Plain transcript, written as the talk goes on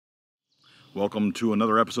Welcome to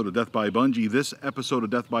another episode of Death by Bunjie. This episode of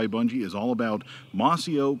Death by Bunjie is all about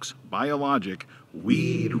Mossy Oak's Biologic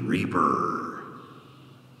Weed Reaper.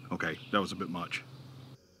 Okay, that was a bit much.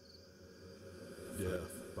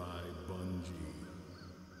 Death by Bunjie.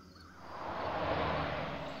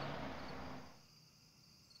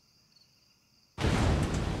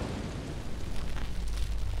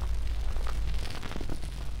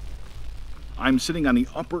 I'm sitting on the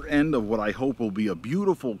upper end of what I hope will be a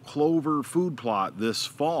beautiful clover food plot this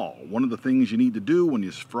fall. One of the things you need to do when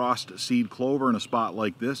you frost seed clover in a spot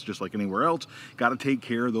like this, just like anywhere else, got to take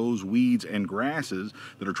care of those weeds and grasses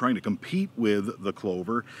that are trying to compete with the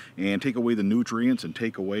clover and take away the nutrients and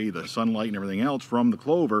take away the sunlight and everything else from the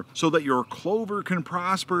clover so that your clover can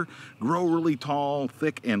prosper, grow really tall,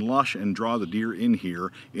 thick, and lush, and draw the deer in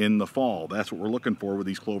here in the fall. That's what we're looking for with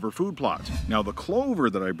these clover food plots. Now, the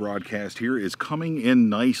clover that I broadcast here is coming in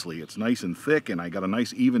nicely. It's nice and thick, and I got a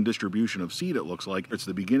nice even distribution of seed, it looks like. It's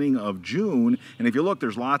the beginning of June, and if you look,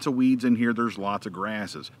 there's lots of weeds in here, there's lots of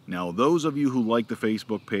grasses. Now, those of you who like the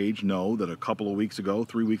Facebook page know that a couple of weeks ago,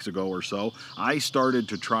 3 weeks ago or so, I started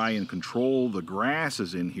to try and control the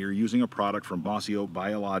grasses in here using a product from Mossy Oak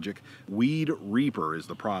Biologic. Weed Reaper is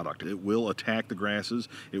the product. It will attack the grasses.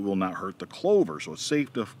 It will not hurt the clover, so it's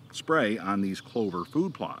safe to spray on these clover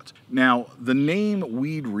food plots. Now, the name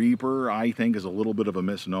Weed Reaper, I think, is a little bit of a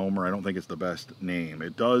misnomer. I don't think it's the best name.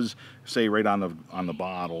 It does say right on the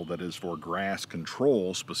bottle that is for grass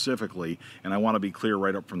control specifically, and I want to be clear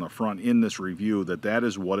right up from the front in this review that that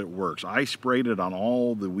is what it works. I sprayed it on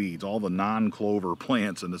all the weeds, all the non-clover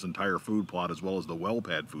plants in this entire food plot, as well as the well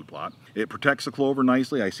pad food plot. It protects the clover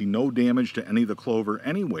nicely. I see no damage to any of the clover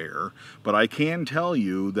anywhere, but I can tell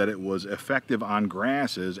you that it was effective on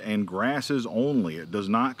grasses and grasses only. It does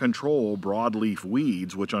not control broadleaf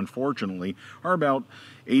weeds, which unfortunately are about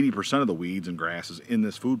 80% of the weeds and grasses in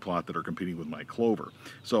this food plot that are competing with my clover.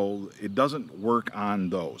 So it doesn't work on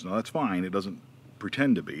those. Now that's fine, it doesn't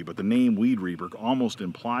pretend to be, but the name Weed Reaper almost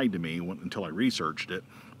implied to me until I researched it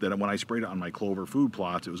that when I sprayed it on my clover food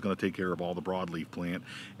plots, it was going to take care of all the broadleaf plant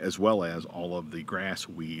as well as all of the grass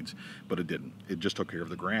weeds, but it didn't. It just took care of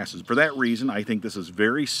the grasses. For that reason, I think this is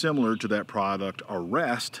very similar to that product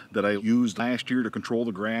Arrest that I used last year to control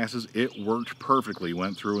the grasses. It worked perfectly.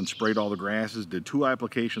 Went through and sprayed all the grasses, did 2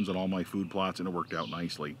 applications on all my food plots, and it worked out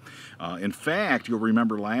nicely. In fact, you'll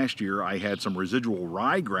remember last year I had some residual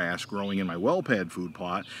ryegrass growing in my well pad food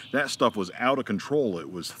plot. That stuff was out of control.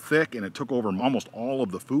 It was thick and it took over almost all of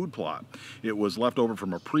the food plot. It was left over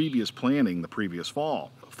from a previous planting the previous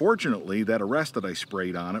fall. Fortunately, that Arrest that I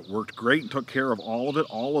sprayed on it worked great and took care of all of it.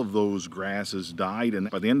 All of those grasses died, and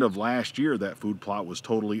by the end of last year, that food plot was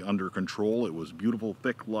totally under control. It was beautiful,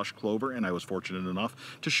 thick, lush clover, and I was fortunate enough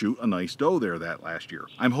to shoot a nice doe there that last year.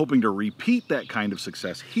 I'm hoping to repeat that kind of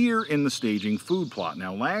success here in the staging food plot.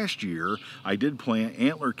 Now, last year, I did plant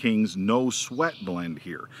Antler King's No Sweat blend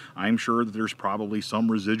here. I'm sure that there's probably some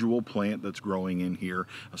residual plant that's growing in here,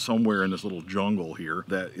 somewhere in this little jungle here,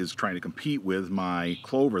 that is trying to compete with my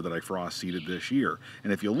clover that I frost seeded this year.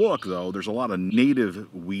 And if you look, though, there's a lot of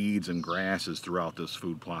native weeds and grasses throughout this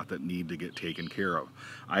food plot that need to get taken care of.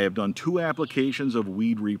 I have done 2 applications of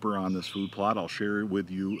Weed Reaper on this food plot. I'll share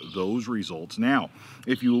with you those results. Now,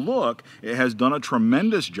 if you look, it has done a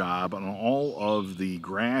tremendous job on all of the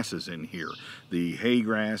grasses in here. The hay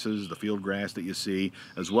grasses, the field grass that you see,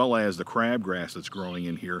 as well as the crabgrass that's growing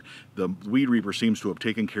in here. The Weed Reaper seems to have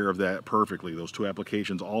taken care of that perfectly. Those 2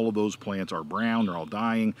 applications, all of those plants are brown, they're all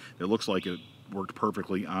dying. It looks like it worked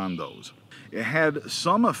perfectly on those. It had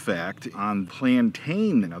some effect on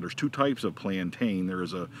plantain. Now, there's 2 types of plantain. There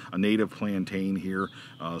is a native plantain here,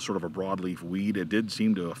 sort of a broadleaf weed. It did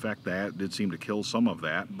seem to affect that. It did seem to kill some of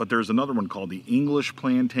that. But there's another one called the English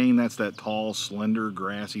plantain. That's that tall, slender,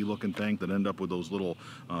 grassy looking thing that end up with those little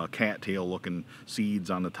cattail looking seeds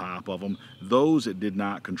on the top of them. Those it did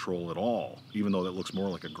not control at all, even though that looks more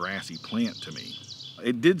like a grassy plant to me.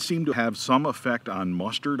 It did seem to have some effect on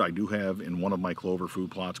mustard. I do have in one of my clover food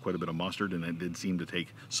plots quite a bit of mustard, and it did seem to take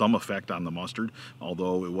some effect on the mustard,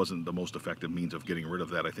 although it wasn't the most effective means of getting rid of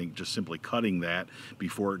that. I think just simply cutting that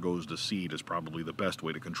before it goes to seed is probably the best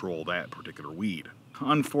way to control that particular weed.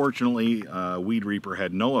 Unfortunately, Weed Reaper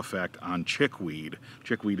had no effect on chickweed.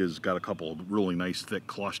 Chickweed has got a couple of really nice thick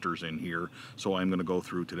clusters in here, so I'm going to go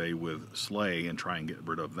through today with Slay and try and get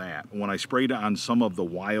rid of that. When I sprayed on some of the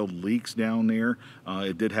wild leeks down there,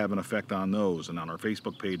 it did have an effect on those, and on our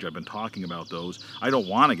Facebook page I've been talking about those. I don't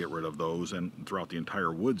want to get rid of those and throughout the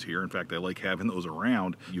entire woods here. In fact, I like having those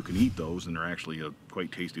around. You can eat those, and they're actually a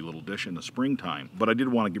quite tasty little dish in the springtime. But I did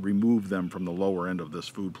want to remove them from the lower end of this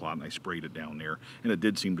food plot, and I sprayed it down there, and it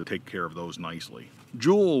did seem to take care of those nicely.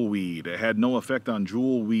 Jewel weed. It had no effect on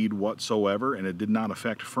jewel weed whatsoever, and it did not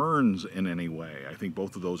affect ferns in any way. I think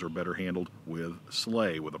both of those are better handled with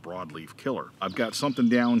Slay, with a broadleaf killer. I've got something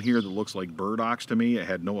down here that looks like burdocks to me. It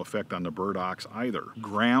had no effect on the burdocks either.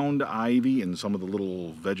 Ground ivy and some of the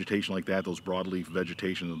little vegetation like that, those broadleaf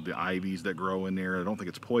vegetation, the ivies that grow in there. I don't think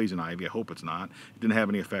it's poison ivy. I hope it's not. It didn't have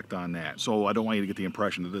any effect on that. So I don't want you to get the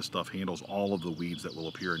impression that this stuff handles all of the weeds that will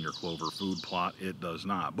appear in your clover food plot. It does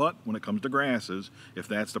not. But when it comes to grasses, if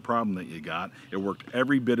that's the problem that you got, it worked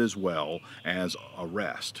every bit as well as a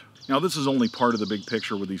rest. Now, this is only part of the big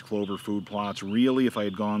picture with these clover food plots. Really, if I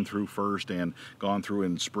had gone through first and gone through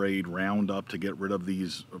and sprayed Roundup to get rid of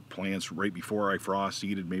these plants right before I frost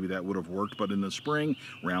seeded, maybe that would have worked. But in the spring,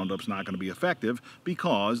 Roundup's not going to be effective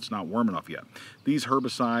because it's not warm enough yet. These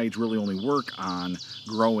herbicides really only work on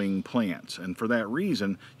growing plants. And for that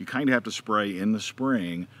reason, you kind of have to spray in the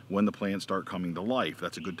spring when the plants start coming to life.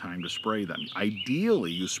 That's a good time to spray them.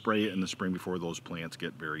 Ideally, you spray it in the spring before those plants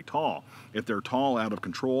get very tall. If they're tall, out of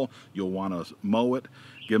control, you'll want to mow it,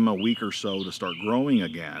 give them a week or so to start growing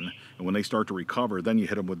again, and when they start to recover, then you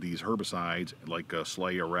hit them with these herbicides like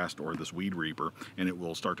Slay, Arrest, or this Weed Reaper, and it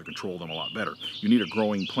will start to control them a lot better. You need a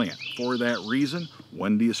growing plant. For that reason,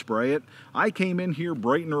 when do you spray it? I came in here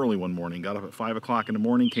bright and early one morning, got up at 5 o'clock in the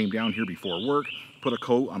morning, came down here before work, put a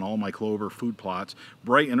coat on all my clover food plots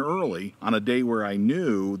bright and early on a day where I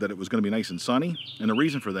knew that it was going to be nice and sunny. And the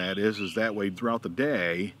reason for that is that way throughout the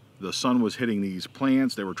day, the sun was hitting these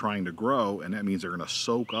plants, they were trying to grow, and that means they're going to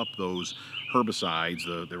soak up those herbicides.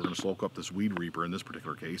 They were going to soak up this Weed Reaper in this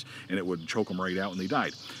particular case, and it would choke them right out and they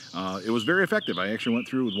died. It was very effective. I actually went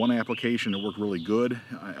through with one application, it worked really good.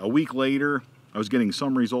 A week later, I was getting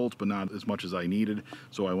some results, but not as much as I needed,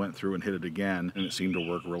 so I went through and hit it again, and it seemed to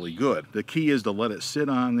work really good. The key is to let it sit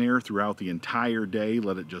on there throughout the entire day,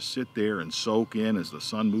 let it just sit there and soak in as the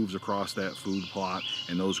sun moves across that food plot,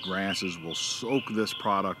 and those grasses will soak this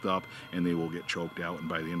product up, and they will get choked out, and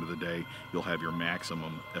by the end of the day, you'll have your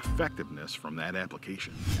maximum effectiveness from that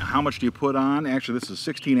application. Now, how much do you put on? Actually, this is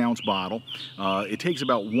a 16-ounce bottle. It takes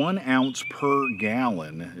about 1 ounce per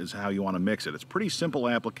gallon is how you want to mix it. It's a pretty simple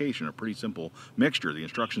application, a pretty simple mixture. The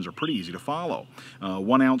instructions are pretty easy to follow.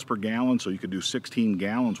 1 ounce per gallon, so you could do 16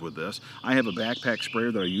 gallons with this. I have a backpack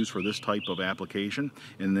sprayer that I use for this type of application,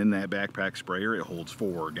 and in that backpack sprayer it holds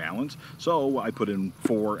 4 gallons. So I put in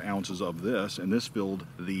 4 ounces of this, and this filled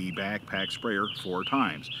the backpack sprayer 4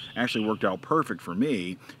 times. Actually worked out perfect for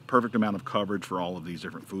me. Perfect amount of coverage for all of these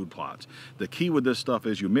different food plots. The key with this stuff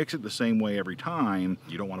is you mix it the same way every time.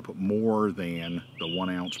 You don't want to put more than the 1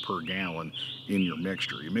 ounce per gallon in your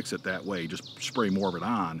mixture. You mix it that way, just spray more of it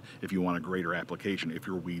on if you want a greater application, if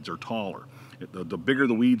your weeds are taller. The bigger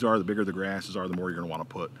the weeds are, the bigger the grasses are, the more you're going to want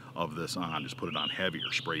to put of this on. Just put it on heavier,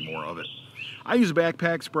 spray more of it. I use a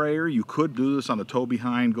backpack sprayer. You could do this on the tow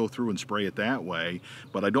behind, go through and spray it that way,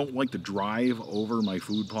 but I don't like to drive over my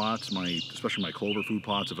food plots, especially my clover food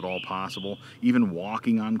plots if at all possible. Even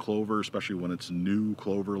walking on clover, especially when it's new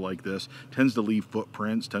clover like this, tends to leave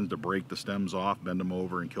footprints, tends to break the stems off, bend them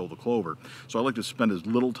over, and kill the clover. So I like to spend as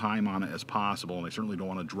little time on it as possible, and I certainly don't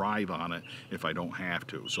want to drive on it if I don't have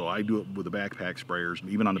to. So I do it with the backpack sprayers.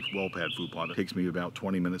 Even on the well-pad food plot, it takes me about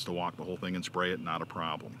 20 minutes to walk the whole thing and spray it, not a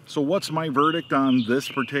problem. So what's my verdict on this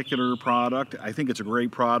particular product? I think it's a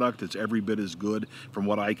great product. It's every bit as good from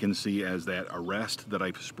what I can see as that Arrest that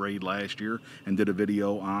I sprayed last year and did a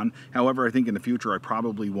video on. However, I think in the future I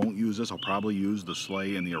probably won't use this. I'll probably use the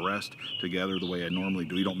Slay and the Arrest together the way I normally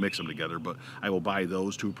do. You don't mix them together, but I will buy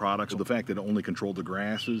those 2 products. So the fact that it only controlled the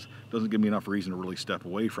grasses doesn't give me enough reason to really step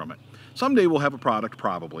away from it. Someday we'll have a product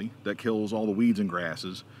probably that kills all the weeds and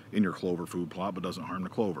grasses in your clover food plot but doesn't harm the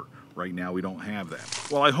clover. Right now we don't have that.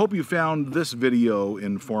 Well, I hope you found this video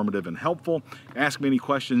informative and helpful. Ask me any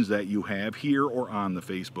questions that you have here or on the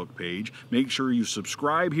Facebook page. Make sure you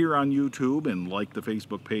subscribe here on YouTube and like the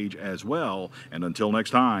Facebook page as well. And until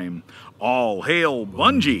next time, all hail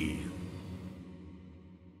Bunjie!